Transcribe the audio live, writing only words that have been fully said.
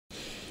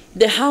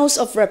The House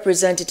of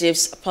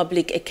Representatives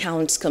Public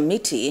Accounts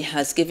Committee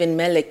has given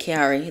Mele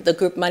Kyari, the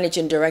Group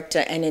Managing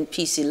Director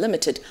NNPC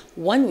Ltd,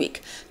 1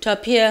 week to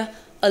appear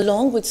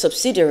along with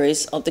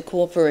subsidiaries of the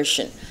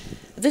corporation.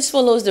 This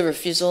follows the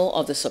refusal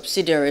of the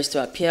subsidiaries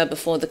to appear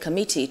before the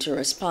committee to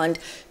respond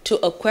to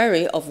a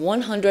query of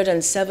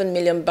 107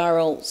 million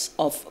barrels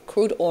of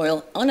crude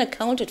oil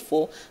unaccounted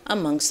for,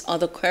 amongst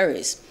other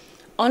queries.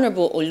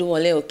 Honorable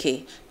Oluwole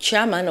Oke,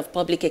 Chairman of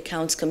Public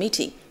Accounts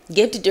Committee,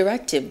 gave the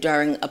directive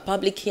during a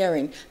public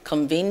hearing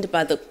convened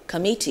by the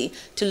committee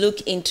to look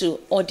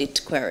into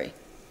audit query.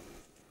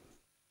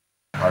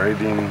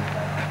 Parading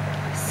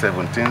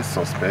 17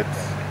 suspects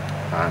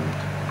and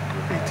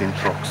 18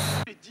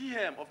 trucks. The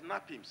GM of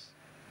N.N.P.C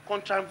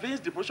contravenes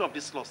the provision of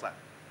this law, sir.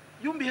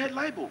 You'll be held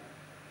liable.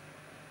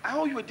 I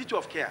owe you a duty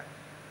of care.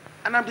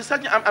 And I'm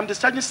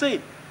discharging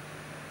saying.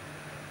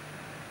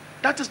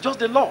 That is just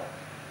the law.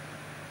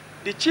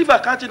 The chief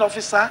accounting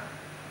officer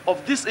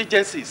of these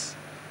agencies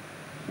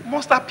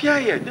must appear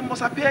here. They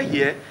must appear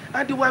here,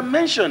 and they were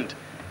mentioned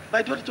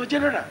by the Auditor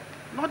General,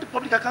 not the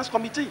Public Accounts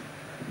Committee.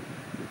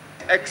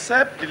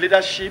 Except the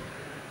leadership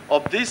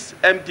of these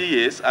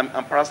MDAs and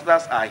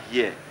parastatals are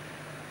here.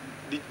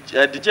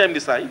 The GM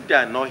decide if they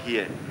are not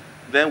here,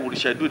 then we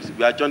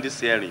adjourn this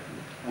hearing.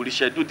 We'll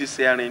schedule this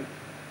hearing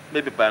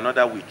maybe by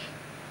another week.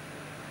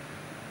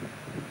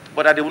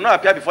 But that they will not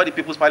appear before the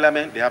People's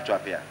Parliament, they have to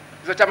appear.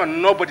 Mr.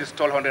 Chairman, nobody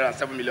stole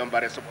 107 million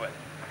barrels of oil.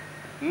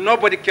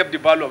 Nobody kept the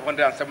value of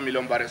 107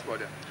 million barrels for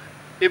them.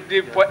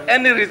 If for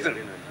any reason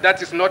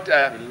that is not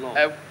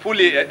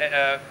fully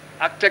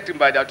acted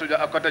by the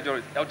Auditor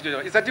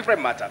General, it's a different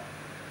matter.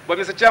 But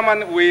Mr.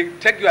 Chairman, we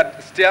take your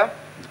steer.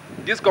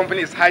 This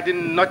company is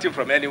hiding nothing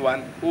from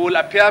anyone. We will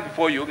appear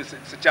before you,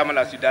 Mr. Chairman,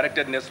 as you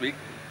directed next week.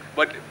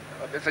 But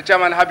Mr.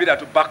 Chairman, happy that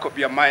to back up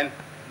your mind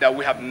that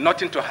we have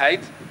nothing to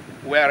hide.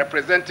 We are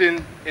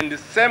representing in the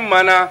same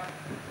manner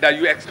that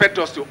you expect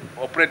us to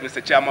operate,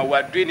 Mr. Chairman. We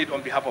are doing it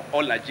on behalf of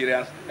all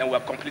Nigerians, and we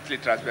are completely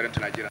transparent to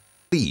Nigerians.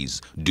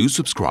 Please do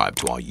subscribe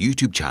to our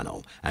YouTube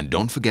channel and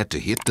don't forget to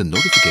hit the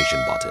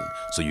notification button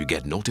so you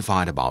get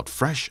notified about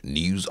fresh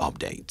news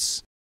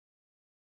updates.